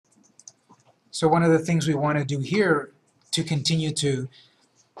So one of the things we want to do here to continue to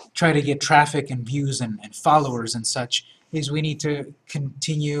try to get traffic and views and followers and such is we need to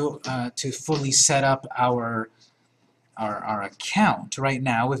continue to fully set up our account. Right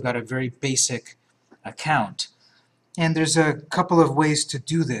now we've got a very basic account. And there's a couple of ways to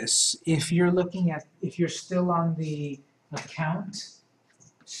do this. If you're still on the account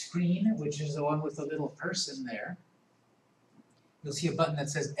screen, which is the one with the little person there, you'll see a button that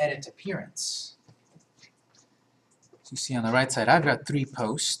says Edit Appearance. So you see on the right side, I've got 3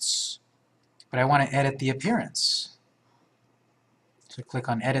 posts, but I want to edit the appearance. So click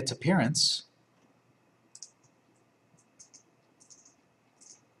on Edit Appearance.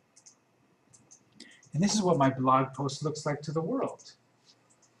 And this is what my blog post looks like to the world.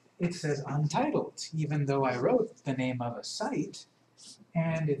 It says Untitled, even though I wrote the name of a site,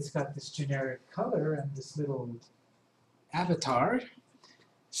 and it's got this generic color and this little avatar.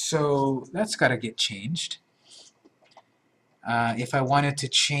 So that's got to get changed. If I wanted to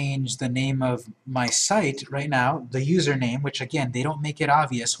change the name of my site right now, the username, which again, they don't make it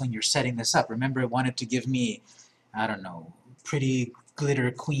obvious when you're setting this up. Remember, it wanted to give me, I don't know,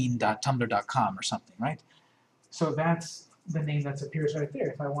 prettyglitterqueen.tumblr.com or something, right? So that's the name that appears right there.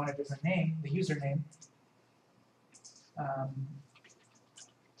 If I wanted as a name, the username,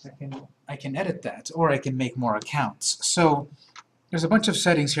 I can edit that, or I can make more accounts. So there's a bunch of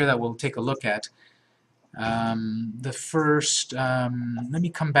settings here that we'll take a look at. The first, let me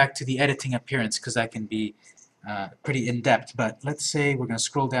come back to the editing appearance because that can be pretty in-depth, but let's say we're going to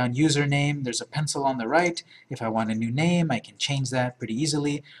scroll down username. There's a pencil on the right. If I want a new name, I can change that pretty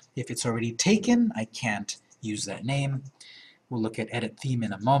easily. If it's already taken, I can't use that name. We'll look at edit theme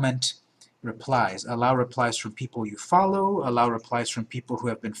in a moment. Replies. Allow replies from people you follow. Allow replies from people who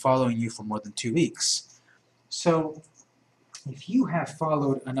have been following you for more than 2 weeks. So if you have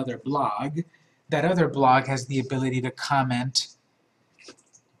followed another blog, that other blog has the ability to comment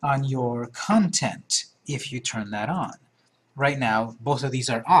on your content if you turn that on. Right now, both of these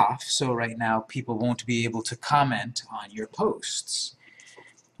are off, so right now people won't be able to comment on your posts.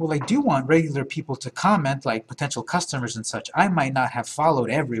 Well, I do want regular people to comment, like potential customers and such. I might not have followed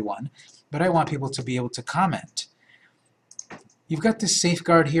everyone, but I want people to be able to comment. You've got this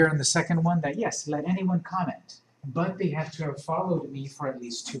safeguard here in the second one that, yes, let anyone comment, but they have to have followed me for at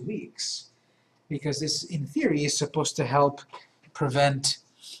least 2 weeks. Because this, in theory, is supposed to help prevent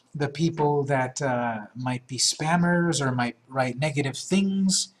the people that might be spammers or might write negative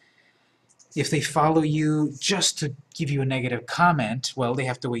things. If they follow you just to give you a negative comment, well, they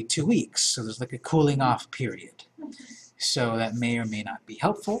have to wait 2 weeks. So there's like a cooling off period. So that may or may not be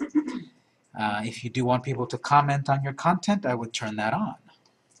helpful. If you do want people to comment on your content, I would turn that on.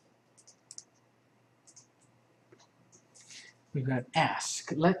 We've got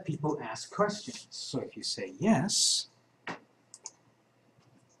ask. Let people ask questions. So if you say yes,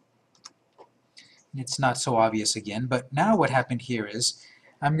 it's not so obvious again, but now what happened here is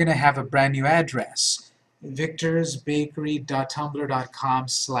I'm going to have a brand new address,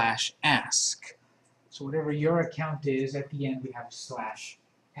 victorsbakery.tumblr.com/ask. So whatever your account is, at the end we have /ask.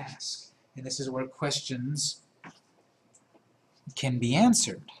 And this is where questions can be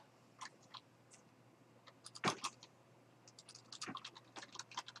answered.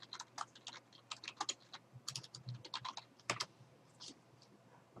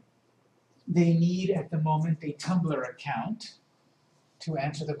 They need, at the moment, a Tumblr account to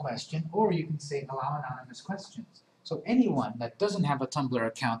answer the question, or you can say allow anonymous questions. So anyone that doesn't have a Tumblr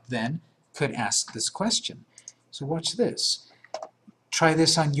account then could ask this question. So watch this. Try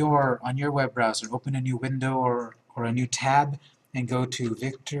this on your web browser. Open a new window or a new tab and go to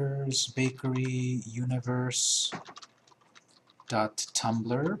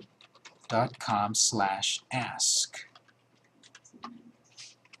victorsbakeryuniverse.tumblr.com/ask.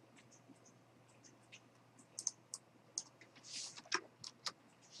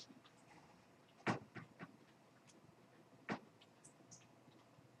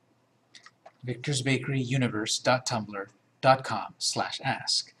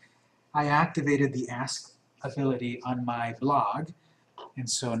 victorsbakeryuniverse.tumblr.com/ask. I activated the ask ability on my blog, and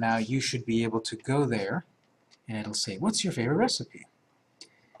so now you should be able to go there and it'll say, what's your favorite recipe?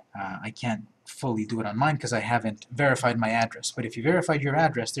 I can't fully do it on mine because I haven't verified my address, but if you verified your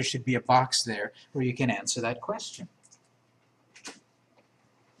address, there should be a box there where you can answer that question.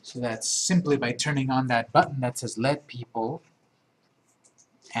 So that's simply by turning on that button that says let people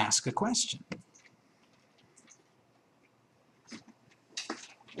ask a question.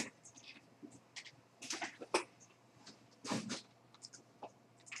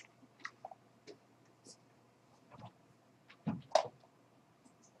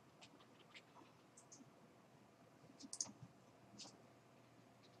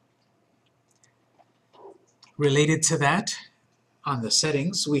 Related to that, on the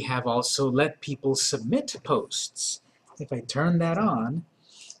settings, we have also let people submit posts. If I turn that on,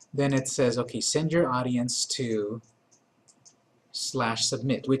 then it says, okay, send your audience to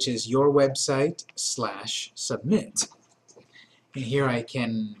 /submit, which is your website /submit. And here I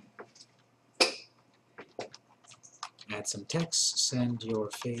can add some text, send your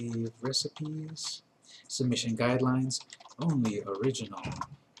fave recipes, submission guidelines, only original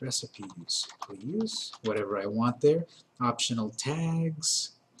recipes, please, whatever I want there, optional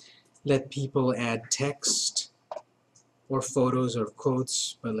tags, let people add text or photos or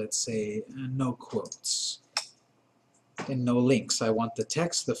quotes, but let's say no quotes, and no links. I want the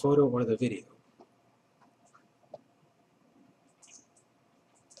text, the photo, or the video.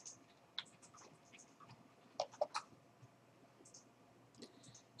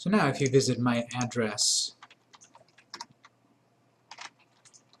 So now if you visit my address,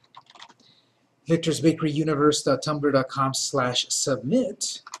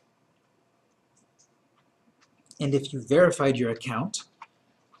 victorsbakeryuniverse.tumblr.com/submit, and if you verified your account,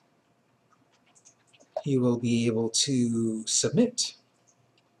 you will be able to submit.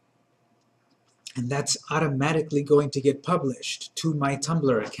 And that's automatically going to get published to my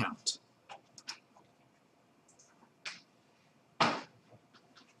Tumblr account.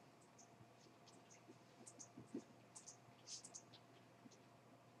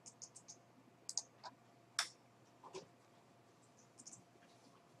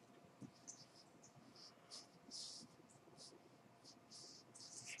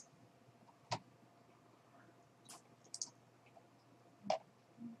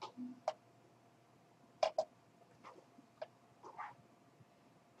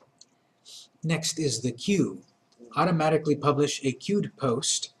 Next is the queue. Automatically publish a queued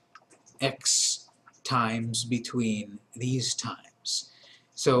post X times between these times.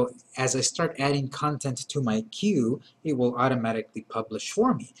 So as I start adding content to my queue, it will automatically publish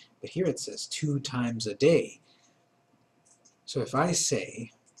for me. But here it says 2 times a day. So if I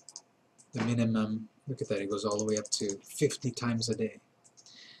say the minimum, look at that, it goes all the way up to 50 times a day.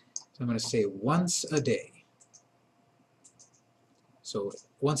 So I'm going to say once a day. So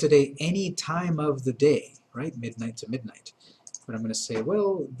once a day, any time of the day, right? Midnight to midnight. But I'm going to say,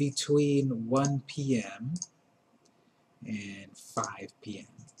 well, between 1 p.m. and 5 p.m.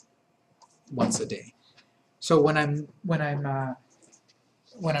 once a day. So when I'm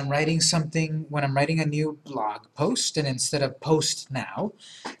writing something, when I'm writing a new blog post, and instead of post now,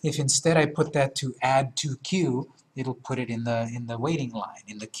 if instead I put that to add to queue, it'll put it in the waiting line,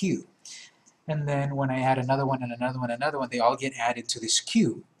 in the queue. And then when I add another one and another one and another one, they all get added to this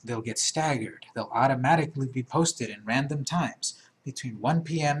queue. They'll get staggered. They'll automatically be posted in random times between 1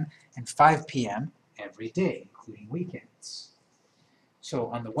 p.m. and 5 p.m. every day, including weekends. So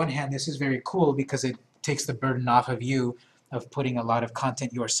on the one hand, this is very cool because it takes the burden off of you of putting a lot of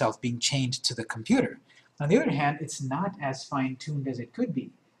content yourself being chained to the computer. On the other hand, it's not as fine-tuned as it could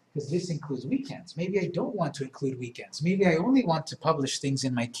be, because this includes weekends. Maybe I don't want to include weekends. Maybe I only want to publish things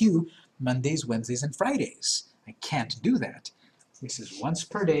in my queue Mondays, Wednesdays, and Fridays. I can't do that. This is once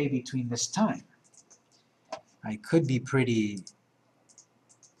per day between this time. I could be pretty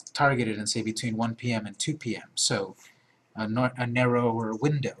targeted and say between 1 p.m. and 2 p.m., so a narrower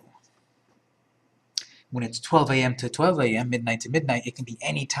window. When it's 12 a.m. to 12 a.m., midnight to midnight, it can be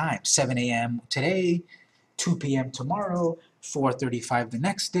any time. 7 a.m. today, 2 p.m. tomorrow, 4:35 the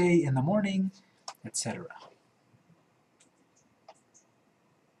next day in the morning, etc.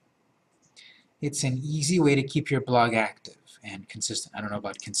 It's an easy way to keep your blog active and consistent. I don't know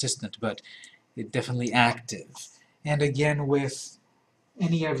about consistent, but it definitely active. And again, with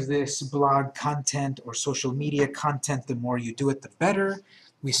any of this blog content or social media content, the more you do it, the better.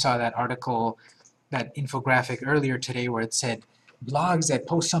 We saw that article, that infographic earlier today where it said blogs that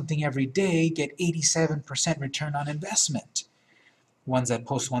post something every day get 87% return on investment. Ones that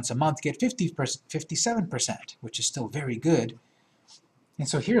post once a month get 57%, which is still very good. And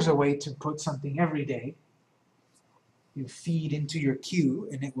so here's a way to put something every day. You feed into your queue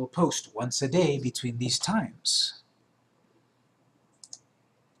and it will post once a day between these times.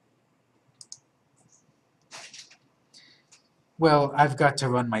 Well, I've got to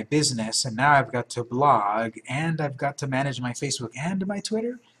run my business, and now I've got to blog, and I've got to manage my Facebook and my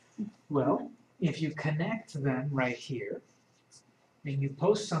Twitter. Well, if you connect them right here, and you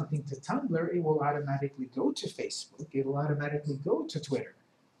post something to Tumblr, it will automatically go to Facebook, it will automatically go to Twitter.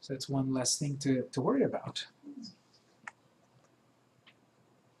 So that's one less thing to worry about.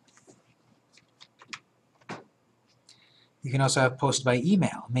 You can also have post by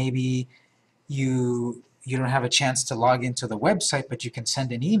email. Maybe you you don't have a chance to log into the website, but you can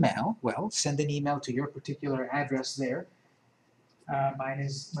send an email. Well, send an email to your particular address there. Mine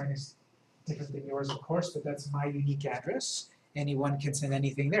is different than yours, of course, but that's my unique address. Anyone can send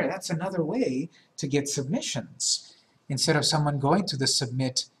anything there. That's another way to get submissions. Instead of someone going to the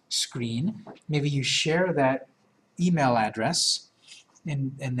submit screen, maybe you share that email address,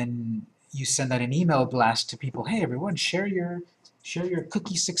 and then you send out an email blast to people. Hey, everyone, share your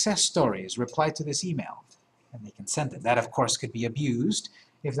cookie success stories. Reply to this email, and they can send it. That, of course, could be abused.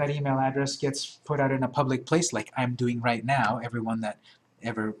 If that email address gets put out in a public place, like I'm doing right now, everyone that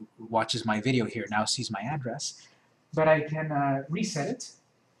ever watches my video here now sees my address. But I can reset it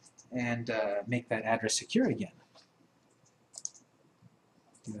and make that address secure again.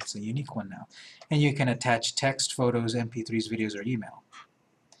 That's a unique one now. And you can attach text, photos, MP3s, videos, or email.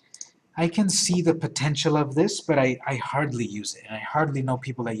 I can see the potential of this, but I hardly use it. And I hardly know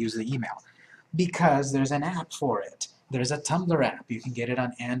people that use the email, because there's an app for it. There's a Tumblr app. You can get it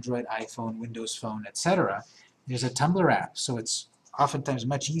on Android, iPhone, Windows Phone, etc. There's a Tumblr app, so it's oftentimes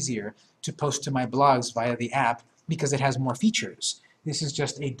much easier to post to my blogs via the app because it has more features. This is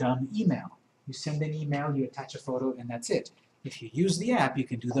just a dumb email. You send an email, you attach a photo, and that's it. If you use the app, you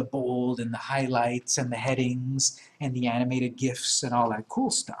can do the bold and the highlights and the headings and the animated GIFs and all that cool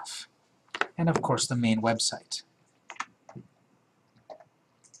stuff. And of course the main website.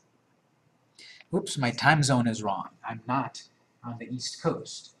 Oops, my time zone is wrong. I'm not on the East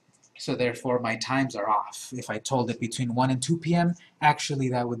Coast. So therefore my times are off. If I told it between 1 and 2 p.m., actually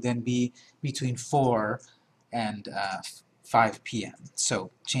that would then be between 4 and 5 p.m. So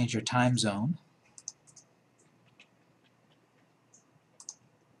change your time zone.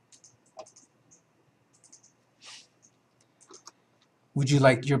 Would you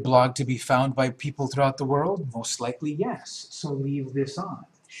like your blog to be found by people throughout the world? Most likely, yes. So leave this on.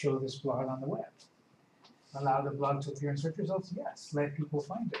 Show this blog on the web. Allow the blog to appear in search results? Yes. Let people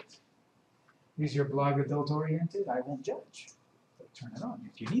find it. Is your blog adult-oriented? I won't judge. But turn it on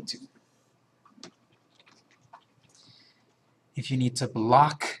if you need to. If you need to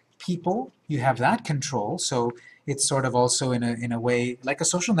block people, you have that control. So it's sort of also in a way like a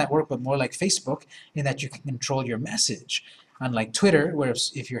social network, but more like Facebook, in that you can control your message. Unlike Twitter, where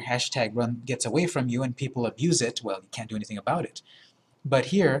if your hashtag gets away from you and people abuse it, well, you can't do anything about it. But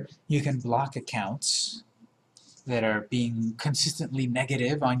here, you can block accounts that are being consistently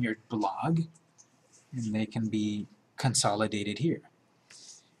negative on your blog, and they can be consolidated here.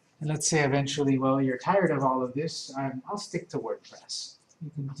 And let's say eventually, well, you're tired of all of this, I'll stick to WordPress.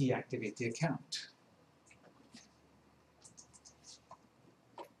 You can deactivate the account.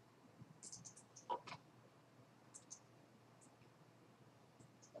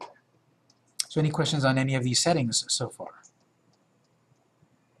 So any questions on any of these settings so far?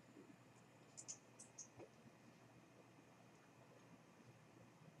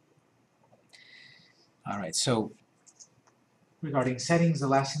 All right, so regarding settings, the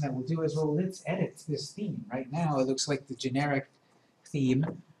last thing that we'll do is, well, let's edit this theme. Right now, it looks like the generic theme,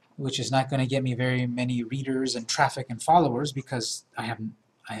 which is not going to get me very many readers and traffic and followers because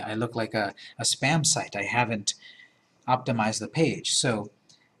I look like a spam site. I haven't optimized the page. So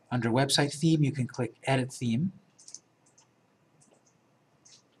under website theme, you can click edit theme.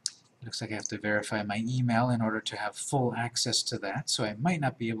 Looks like I have to verify my email in order to have full access to that, so I might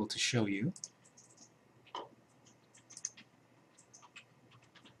not be able to show you.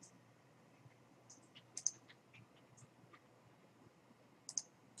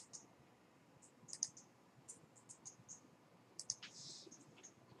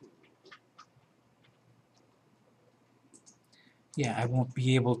 Yeah, I won't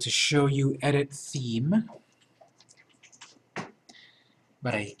be able to show you edit theme,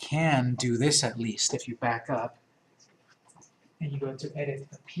 but I can do this at least. If you back up and you go to edit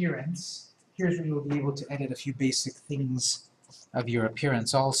appearance, here's where you'll be able to edit a few basic things of your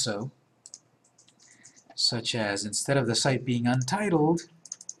appearance also, such as instead of the site being untitled,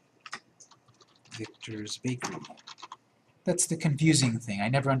 Victor's Bakery. That's the confusing thing. I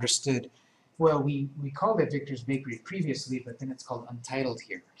never understood. Well, we called it Victor's Bakery previously, but then it's called Untitled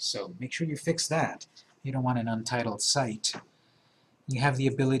here. So make sure you fix that. You don't want an untitled site. You have the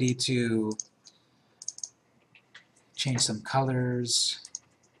ability to change some colors.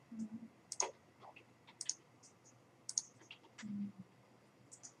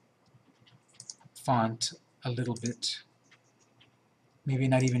 Font a little bit. Maybe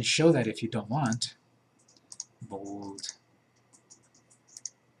not even show that if you don't want. Bold.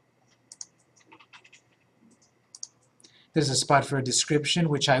 There's a spot for a description,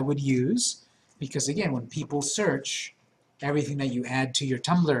 which I would use, because again, when people search, everything that you add to your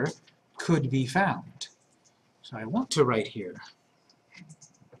Tumblr could be found. So I want to write here,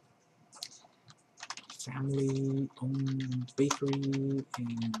 family-owned bakery in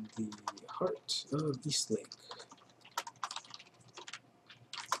the heart of Eastlake,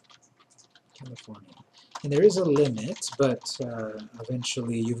 California. And there is a limit, but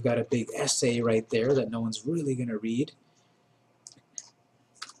eventually you've got a big essay right there that no one's really going to read.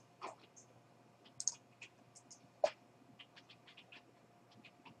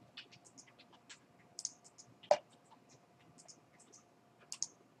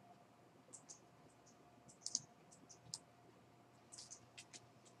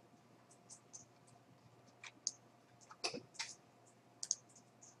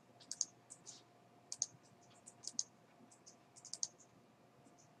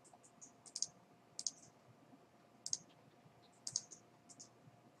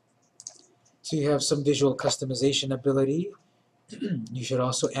 So you have some visual customization ability. You should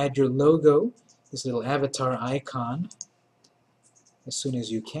also add your logo, this little avatar icon, as soon as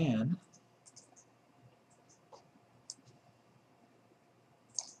you can.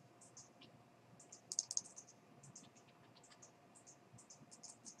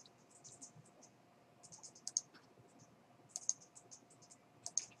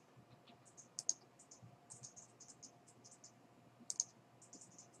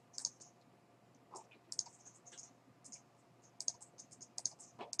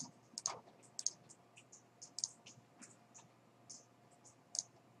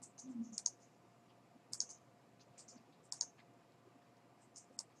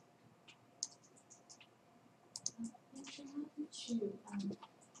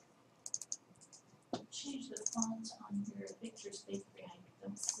 To change the font on your pictures bakery, I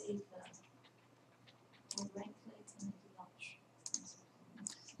don't save the right click and do not.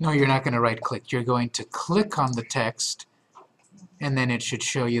 No, you're not going to right-click. You're going to click on the text, and then it should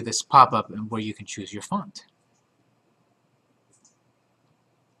show you this pop-up where you can choose your font.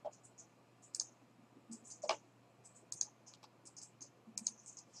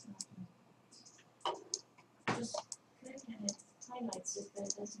 Just click and it highlights it, but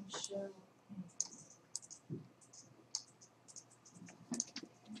it doesn't show.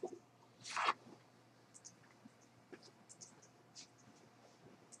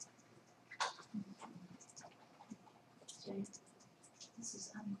 So this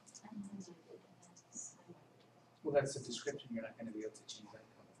is unhighlighted and that's highlighted. Well, that's the description. You're not going to be able to change that.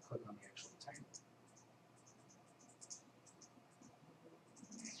 Click on the actual title.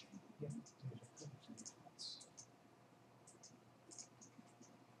 Yeah,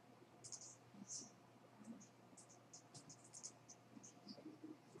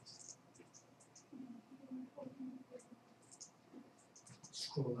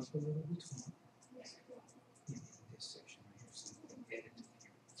 scroll up a little bit more. Yeah, in this section right here, so you can edit the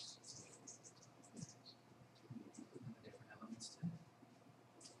appearance. Click on the different elements tab.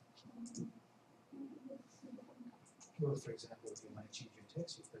 Well, for example, if you want to change your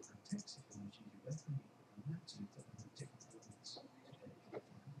text, you click on text. If you want to change your background, you click on that. So you click on the different elements.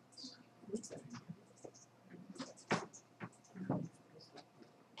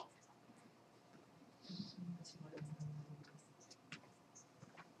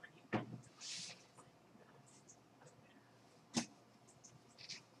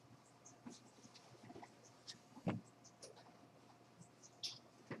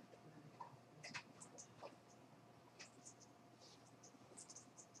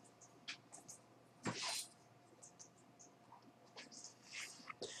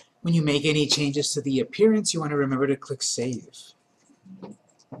 When you make any changes to the appearance, you want to remember to click Save.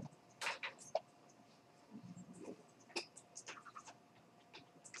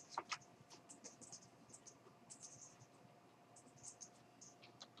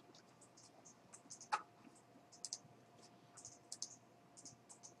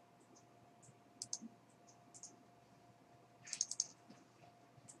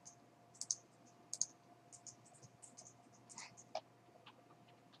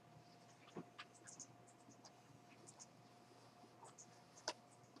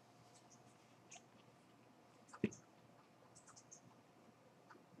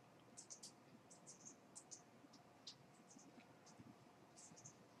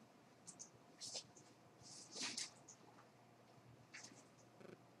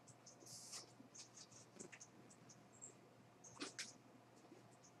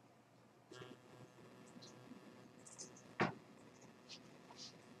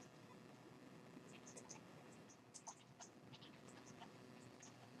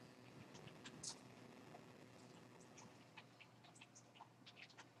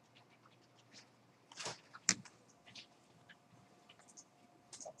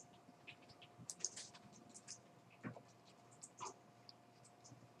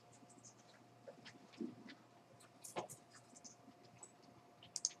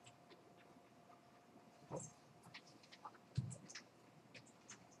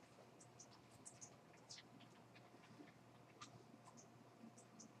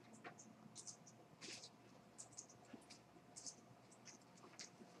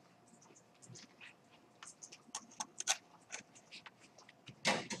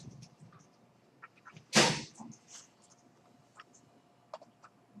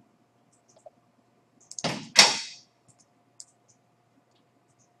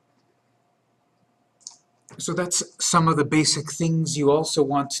 So that's some of the basic things you also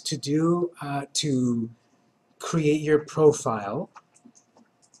want to do to create your profile,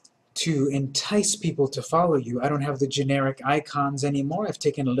 to entice people to follow you. I don't have the generic icons anymore. I've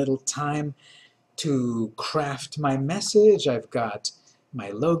taken a little time to craft my message. I've got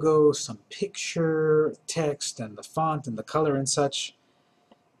my logo, some picture, text, and the font and the color and such.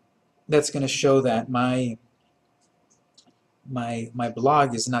 That's going to show that my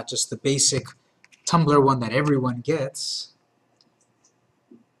blog is not just the basic Tumblr one that everyone gets.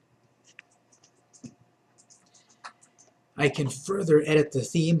 I can further edit the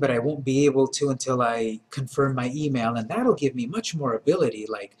theme, but I won't be able to until I confirm my email, and that'll give me much more ability.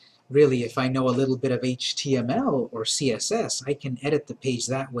 Like, really, if I know a little bit of HTML or CSS, I can edit the page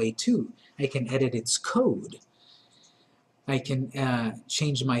that way too. I can edit its code. I can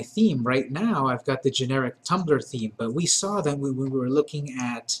change my theme. Right now, I've got the generic Tumblr theme, but we saw that when we were looking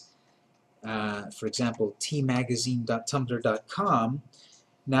at, for example, tmagazine.tumblr.com,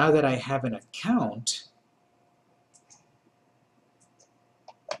 now that I have an account,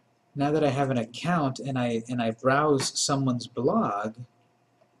 and I browse someone's blog,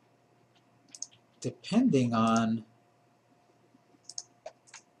 depending on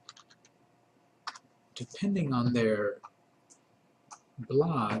their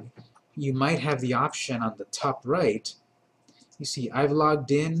blog, you might have the option on the top right. You see, I've logged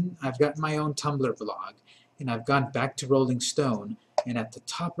in, I've got my own Tumblr blog, and I've gone back to Rolling Stone, and at the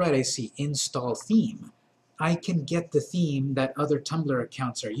top right I see Install Theme. I can get the theme that other Tumblr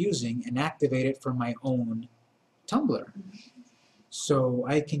accounts are using and activate it for my own Tumblr. So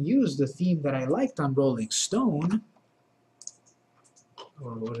I can use the theme that I liked on Rolling Stone,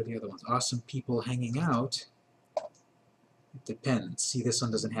 or what are the other ones? Awesome People Hanging Out. It depends. See, this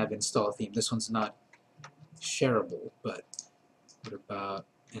one doesn't have install theme. This one's not shareable, but what about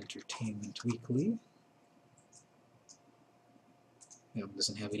Entertainment Weekly? No, it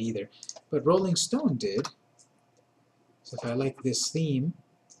doesn't have it either. But Rolling Stone did. So if I like this theme,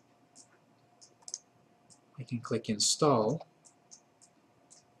 I can click Install.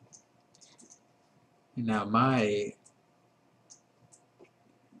 And now my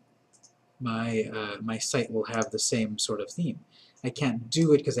site will have the same sort of theme. I can't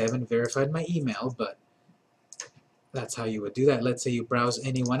do it because I haven't verified my email, but that's how you would do that. Let's say you browse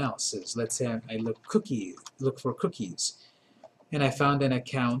anyone else's. Let's say I look for cookies, and I found an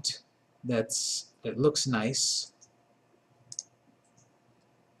account that looks nice.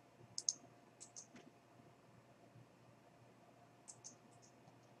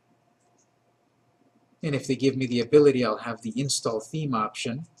 And if they give me the ability, I'll have the install theme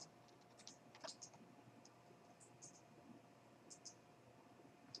option.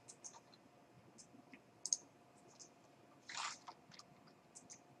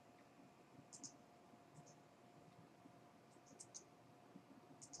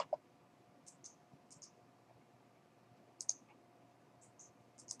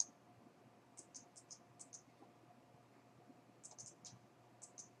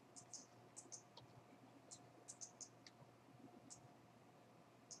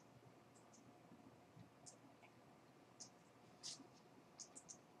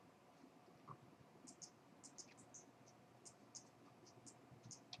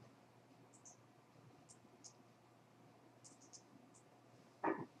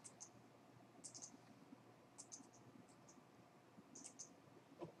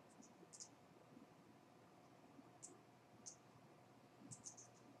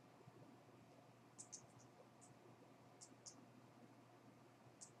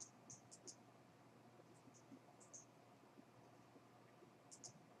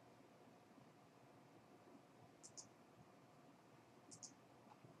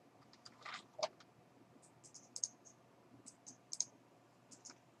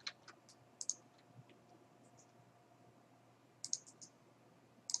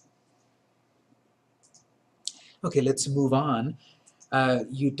 Okay, let's move on.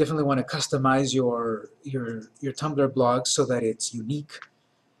 You definitely want to customize your Tumblr blog so that it's unique.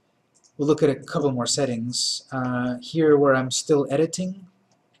 We'll look at a couple more settings. Here where I'm still editing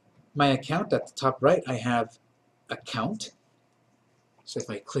my account, at the top right I have Account. So if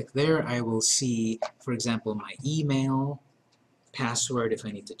I click there, I will see, for example, my email, password if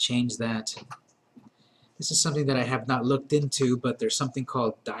I need to change that. This is something that I have not looked into, but there's something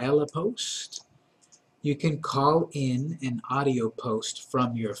called Dial-a-Post. You can call in an audio post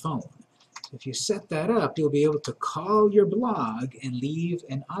from your phone. If you set that up, you'll be able to call your blog and leave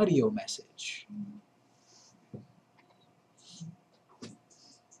an audio message.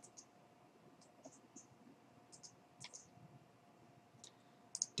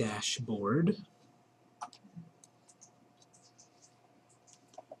 Dashboard.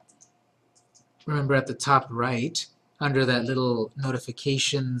 remember at the top right, under that little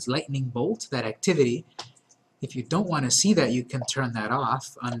notifications lightning bolt, that activity, if you don't want to see that, you can turn that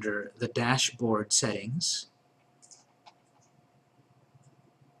off under the dashboard settings.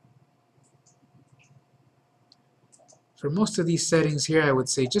 For most of these settings here, I would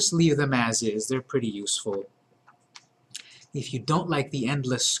say just leave them as is. They're pretty useful. If you don't like the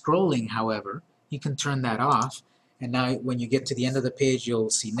endless scrolling, however, you can turn that off, and now when you get to the end of the page,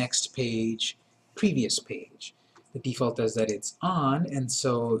 you'll see next page, previous page. The default is that it's on, and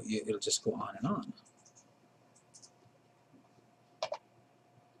so it'll just go on and on.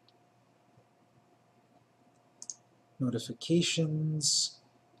 Notifications.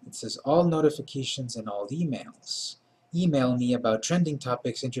 It says all notifications and all emails. Email me about trending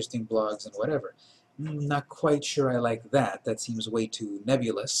topics, interesting blogs, and whatever. Not quite sure I like that. That seems way too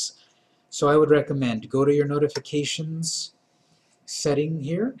nebulous. So I would recommend go to your notifications setting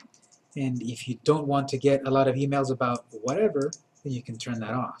here, and if you don't want to get a lot of emails about whatever, then you can turn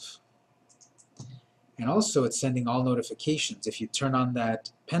that off. And also it's sending all notifications. If you turn on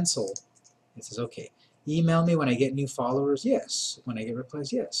that pencil, it says, okay, email me when I get new followers, yes. When I get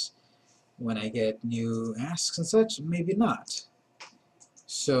replies, yes. When I get new asks and such, maybe not.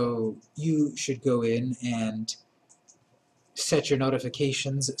 So you should go in and set your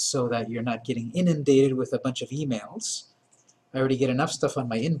notifications so that you're not getting inundated with a bunch of emails. I already get enough stuff on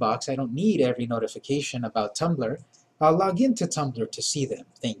my inbox. I don't need every notification about Tumblr. I'll log into Tumblr to see them,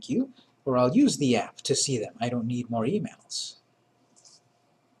 thank you. Or I'll use the app to see them. I don't need more emails.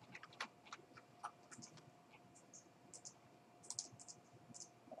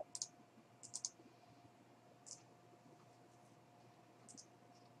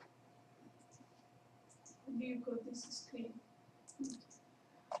 Do you got this screen?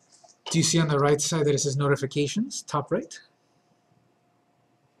 Do you see on the right side that it says notifications, top right?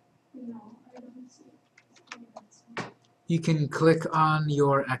 No, I don't see it. You can click on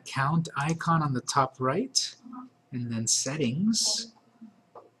your account icon on the top right, and then settings,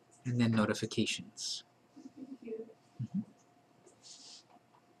 and then notifications. Mhm.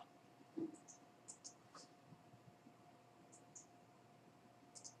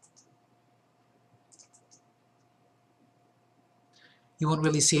 You won't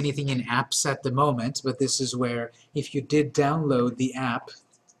really see anything in apps at the moment, but this is where if you did download the app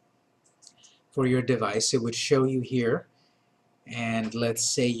for your device, it would show you here. And let's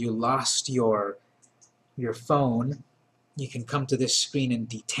say you lost your phone, you can come to this screen and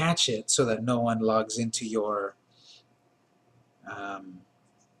detach it so that no one logs into your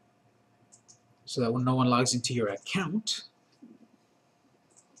account.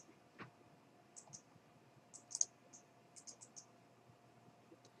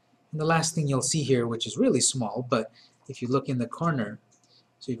 And the last thing you'll see here, which is really small, but if you look in the corner,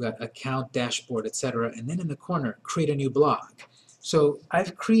 so you've got account, dashboard, etc., and then in the corner, create a new blog. So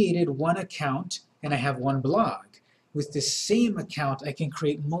I've created one account and I have one blog. With this same account, I can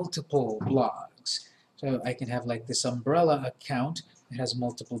create multiple blogs. So I can have like this umbrella account that has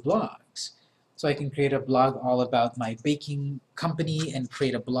multiple blogs. So I can create a blog all about my baking company and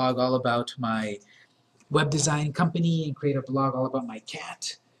create a blog all about my web design company and create a blog all about my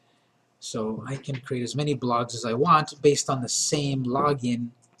cat. So I can create as many blogs as I want based on the same login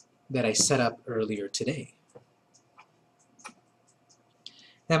that I set up earlier today.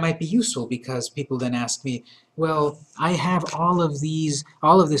 That might be useful because people then ask me, well, I have all of this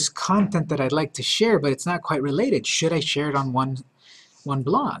content that I'd like to share, but it's not quite related. Should I share it on one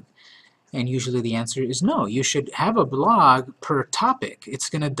blog? And usually the answer is no. You should have a blog per topic. It's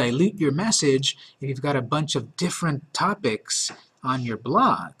going to dilute your message if you've got a bunch of different topics on your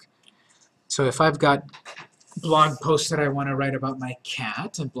blog. So if I've got blog posts that I want to write about my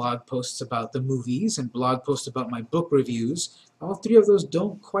cat, and blog posts about the movies, and blog posts about my book reviews, all three of those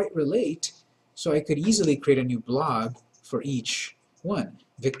don't quite relate, so I could easily create a new blog for each one.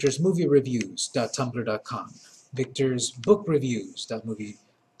 victorsmoviereviews.tumblr.com,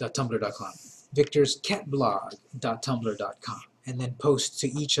 victorsbookreviews.tumblr.com, victorscatblog.tumblr.com, and then post to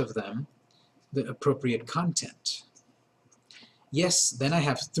each of them the appropriate content. Yes, then I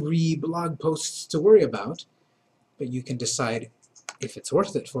have 3 blog posts to worry about, but you can decide if it's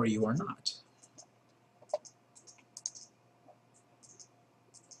worth it for you or not.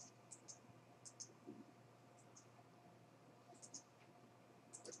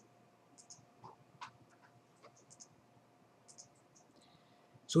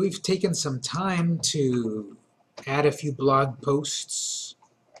 So we've taken some time to add a few blog posts,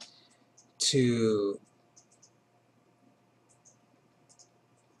 to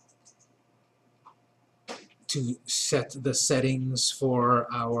set the settings for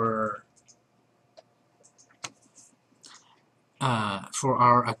our for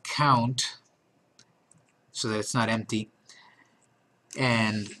our account so that it's not empty.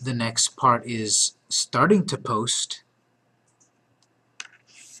 And the next part is starting to post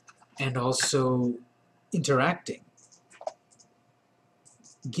and also interacting.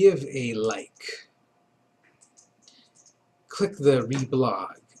 Give a like. Click the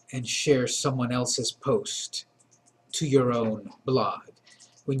reblog and share someone else's post to your own blog.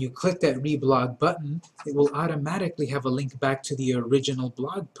 When you click that reblog button, it will automatically have a link back to the original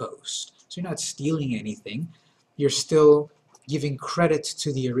blog post. So you're not stealing anything. You're still giving credit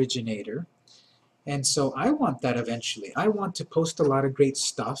to the originator. And so I want that eventually. I want to post a lot of great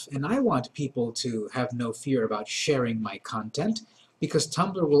stuff, and I want people to have no fear about sharing my content, because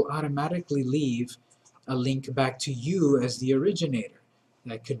Tumblr will automatically leave a link back to you as the originator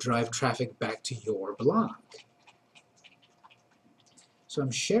that could drive traffic back to your blog. So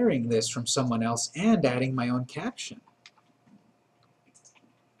I'm sharing this from someone else and adding my own caption.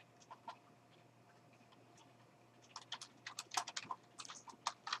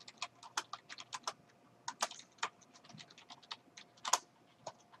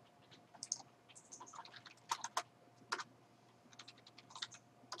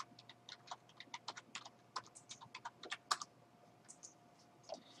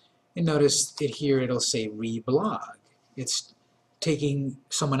 And notice it here, it'll say reblog. It's taking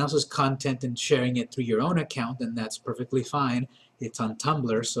someone else's content and sharing it through your own account, and that's perfectly fine. It's on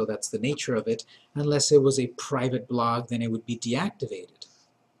Tumblr, so that's the nature of it. Unless it was a private blog, then it would be deactivated.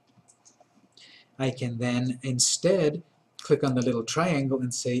 I can then instead click on the little triangle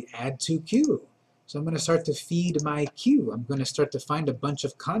and say add to queue. So I'm going to start to feed my queue. I'm going to start to find a bunch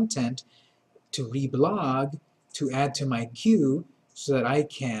of content to reblog, to add to my queue, so that I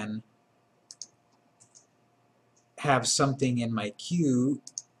can have something in my queue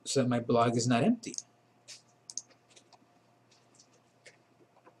so that my blog is not empty.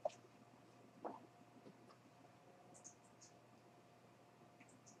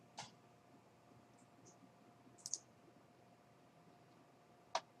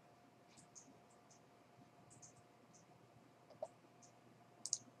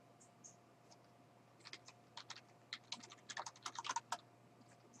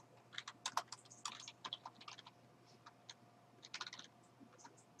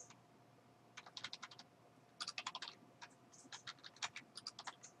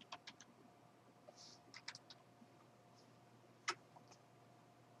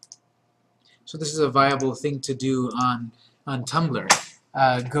 So this is a viable thing to do on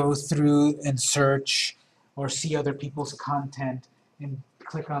Tumblr. Go through and search or see other people's content and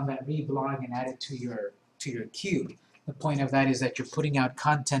click on that reblog and add it to your queue. The point of that is that you're putting out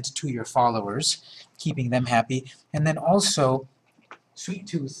content to your followers, keeping them happy, and then also Sweet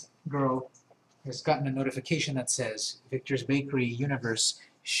Tooth Girl has gotten a notification that says Victor's Bakery Universe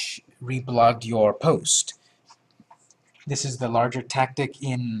reblogged your post. This is the larger tactic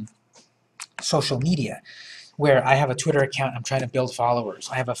in social media, where I have a Twitter account, I'm trying to build followers.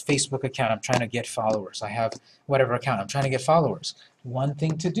 I have a Facebook account, I'm trying to get followers. I have whatever account, I'm trying to get followers. One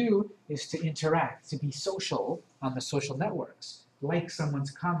thing to do is to interact, to be social on the social networks. Like someone's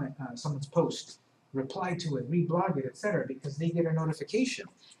comment, someone's post, reply to it, reblog it, etc., because they get a notification.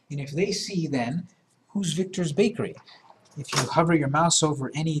 And if they see then, who's Victor's Bakery? If you hover your mouse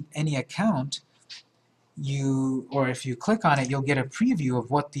over any account, or if you click on it, you'll get a preview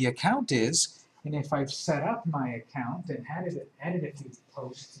of what the account is. And if I've set up my account and added a few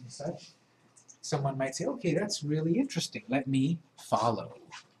posts and such, someone might say, okay, that's really interesting, let me follow.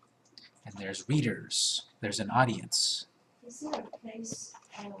 And there's readers, there's an audience. Is there a place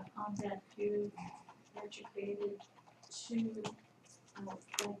on that view that you created to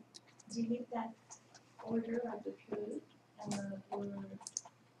like delete that order of the code, or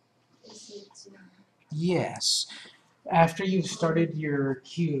is it? Yes. After you've started your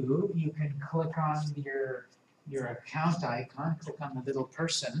queue, you can click on your account icon, click on the little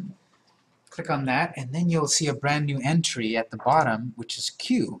person, click on that, and then you'll see a brand new entry at the bottom, which is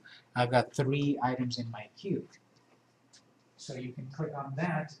queue. I've got 3 items in my queue. So you can click on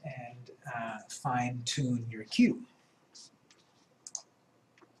that and fine-tune your queue.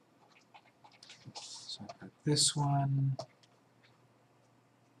 So I've got this one.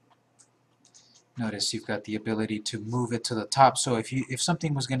 Notice you've got the ability to move it to the top. So if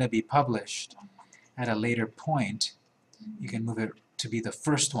something was going to be published at a later point, you can move it to be the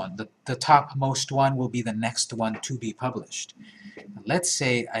first one. The topmost one will be the next one to be published. Let's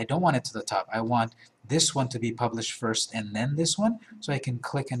say I don't want it to the top. I want this one to be published first and then this one. So I can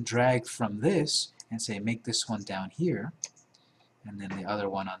click and drag from this and say make this one down here and then the other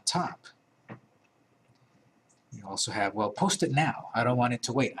one on top. You also have, well, post it now. I don't want it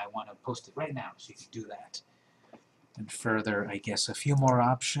to wait. I want to post it right now, so you can do that. And further, I guess, a few more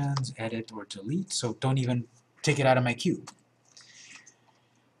options, edit or delete, so don't even take it out of my queue.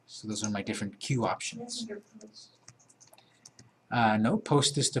 So those are my different queue options. No,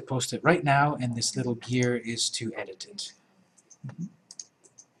 post is to post it right now, and this little gear is to edit it.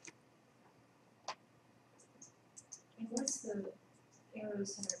 And what's the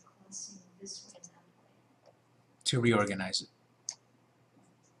arrows that are crossing this way and that way? To reorganize it.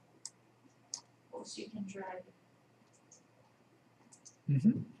 Oh, so you can drag it. Mm-hmm.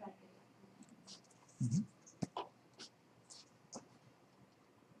 Drag it. Mm-hmm.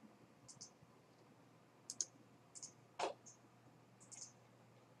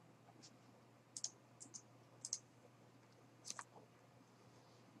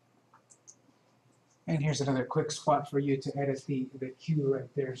 And here's another quick spot for you to edit the queue right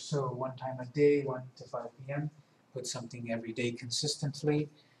there. So 1 time a day, 1 to 5 p.m. Put something every day consistently.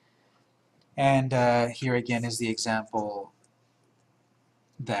 And here again is the example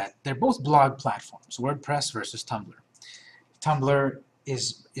that they're both blog platforms, WordPress versus Tumblr. Tumblr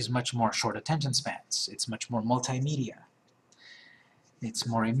is much more short attention spans. It's much more multimedia. It's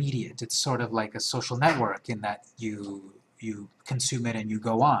more immediate. It's sort of like a social network in that you consume it and you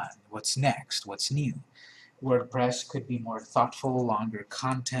go on. What's next? What's new? WordPress could be more thoughtful, longer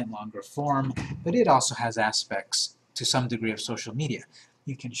content, longer form, but it also has aspects to some degree of social media.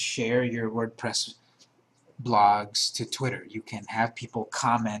 You can share your WordPress blogs to Twitter. You can have people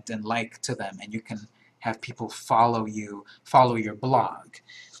comment and like to them, and you can have people follow your blog.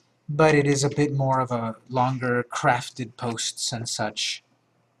 But it is a bit more of a longer crafted posts and such.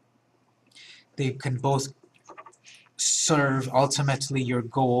 They can both serve ultimately your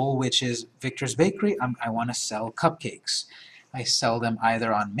goal, which is Victor's Bakery. I want to sell cupcakes. I sell them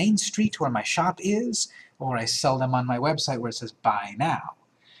either on Main Street where my shop is, or I sell them on my website where it says buy now.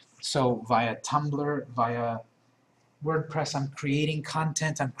 So via Tumblr, via WordPress, I'm creating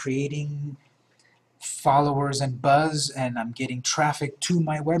content, I'm creating followers and buzz, and I'm getting traffic to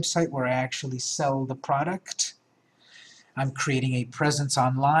my website where I actually sell the product. I'm creating a presence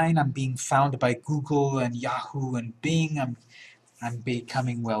online. I'm being found by Google and Yahoo and Bing. I'm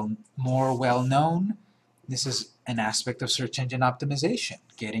becoming more well-known. This is an aspect of search engine optimization,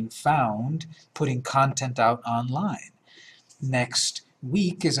 getting found, putting content out online. Next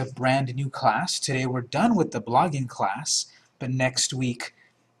week is a brand new class. Today we're done with the blogging class, but next week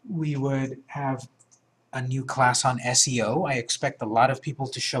we would have a new class on SEO. I expect a lot of people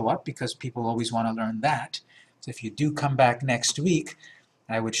to show up because people always want to learn that. So if you do come back next week,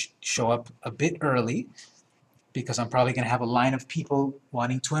 I would show up a bit early because I'm probably going to have a line of people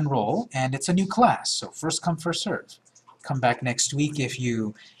wanting to enroll, and it's a new class, so first come, first serve. Come back next week if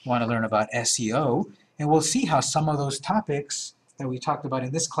you want to learn about SEO, and we'll see how some of those topics that we talked about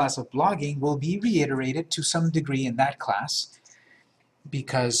in this class of blogging will be reiterated to some degree in that class,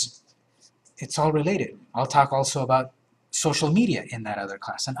 because it's all related. I'll talk also about social media in that other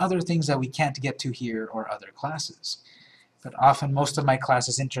class, and other things that we can't get to here or other classes. But often most of my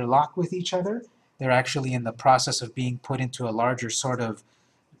classes interlock with each other. They're actually in the process of being put into a larger sort of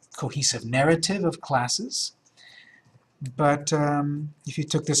cohesive narrative of classes. But if you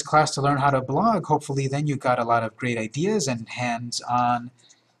took this class to learn how to blog, hopefully then you got a lot of great ideas and hands-on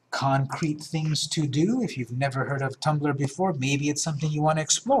concrete things to do. If you've never heard of Tumblr before, maybe it's something you want to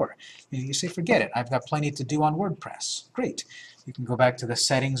explore. Maybe you say, forget it, I've got plenty to do on WordPress. Great. You can go back to the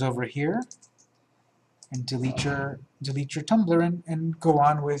settings over here and delete your Tumblr and go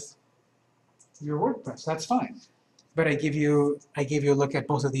on with your WordPress. That's fine. But I give you a look at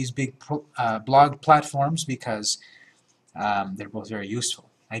both of these big blog platforms because they're both very useful.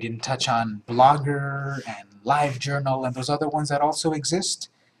 I didn't touch on Blogger and LiveJournal and those other ones that also exist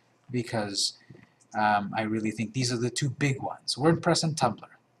because I really think these are the two big ones, WordPress and Tumblr.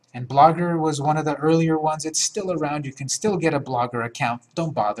 And Blogger was one of the earlier ones. It's still around. You can still get a Blogger account.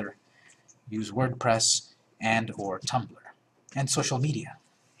 Don't bother. Use WordPress and or Tumblr. And social media.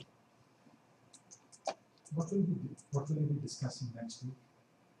 What will you be discussing next week?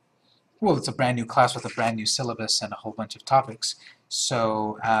 Well, it's a brand new class with a brand new syllabus and a whole bunch of topics.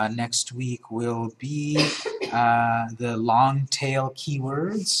 So next week will be the long tail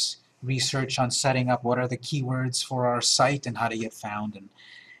keywords, research on setting up what are the keywords for our site and how to get found,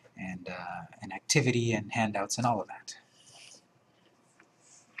 and activity and handouts and all of that.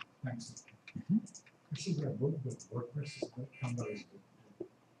 Thanks. Mm-hmm. I see they're both good. WordPress is good, Tumblr is good.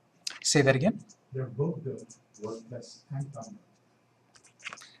 Say that again? They're both good, WordPress and Tumblr.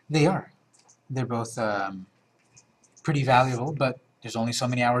 They are. They're both pretty valuable, but There's only so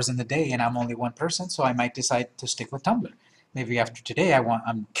many hours in the day, and I'm only one person, so I might decide to stick with Tumblr. Maybe after today,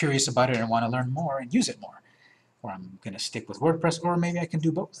 I'm curious about it and want to learn more and use it more. Or I'm going to stick with WordPress, or maybe I can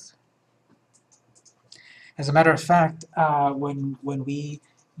do both. As a matter of fact, when we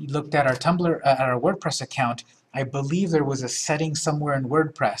looked at our Tumblr, at our WordPress account, I believe there was a setting somewhere in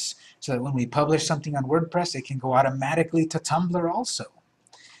WordPress so that when we publish something on WordPress, it can go automatically to Tumblr also,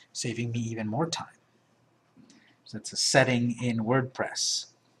 saving me even more time. So that's a setting in WordPress.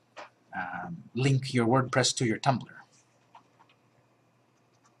 Link your WordPress to your Tumblr.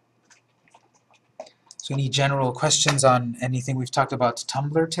 So any general questions on anything we've talked about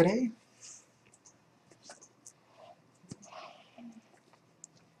Tumblr today?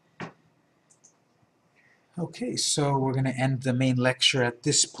 Okay, so we're going to end the main lecture at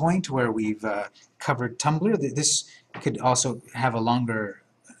this point where we've covered Tumblr. This could also have a longer,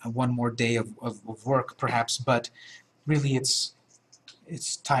 one more day of work perhaps, but really it's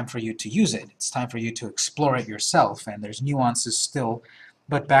time for you to use it. It's time for you to explore it yourself, and there's nuances still.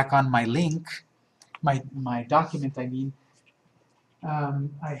 But back on my link, my document, I mean,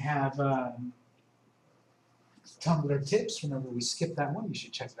 I have Tumblr tips. Remember, we skipped that one. You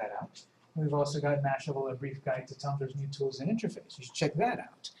should check that out. We've also got Mashable, a brief guide to Tumblr's new tools and interface. You should check that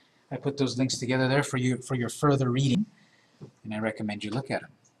out. I put those links together there for you for your further reading, and I recommend you look at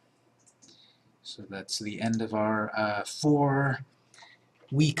them. So that's the end of our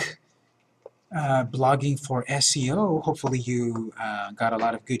 4-week blogging for SEO. Hopefully you got a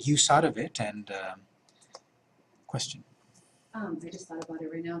lot of good use out of it. And question? I just thought about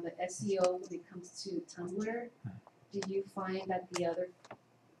it right now. The SEO, when it comes to Tumblr, do you find that the other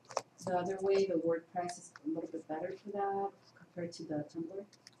way, the WordPress, is a little bit better for that compared to the Tumblr?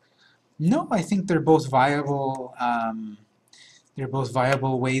 No, I think they're both viable. They're both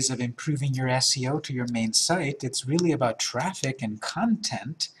viable ways of improving your SEO to your main site. It's really about traffic and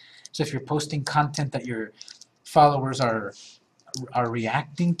content. So if you're posting content that your followers are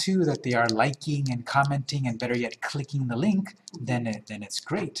reacting to, that they are liking and commenting, and better yet, clicking the link, then it's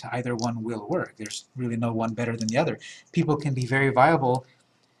great. Either one will work. There's really no one better than the other. People can be very viable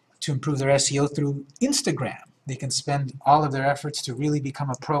to improve their SEO through Instagram. They can spend all of their efforts to really become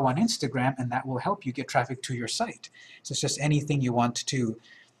a pro on Instagram, and that will help you get traffic to your site. So it's just anything you want to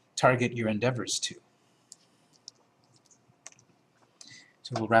target your endeavors to.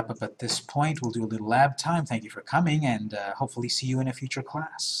 So we'll wrap up at this point. We'll do a little lab time. Thank you for coming, and hopefully see you in a future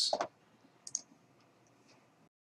class.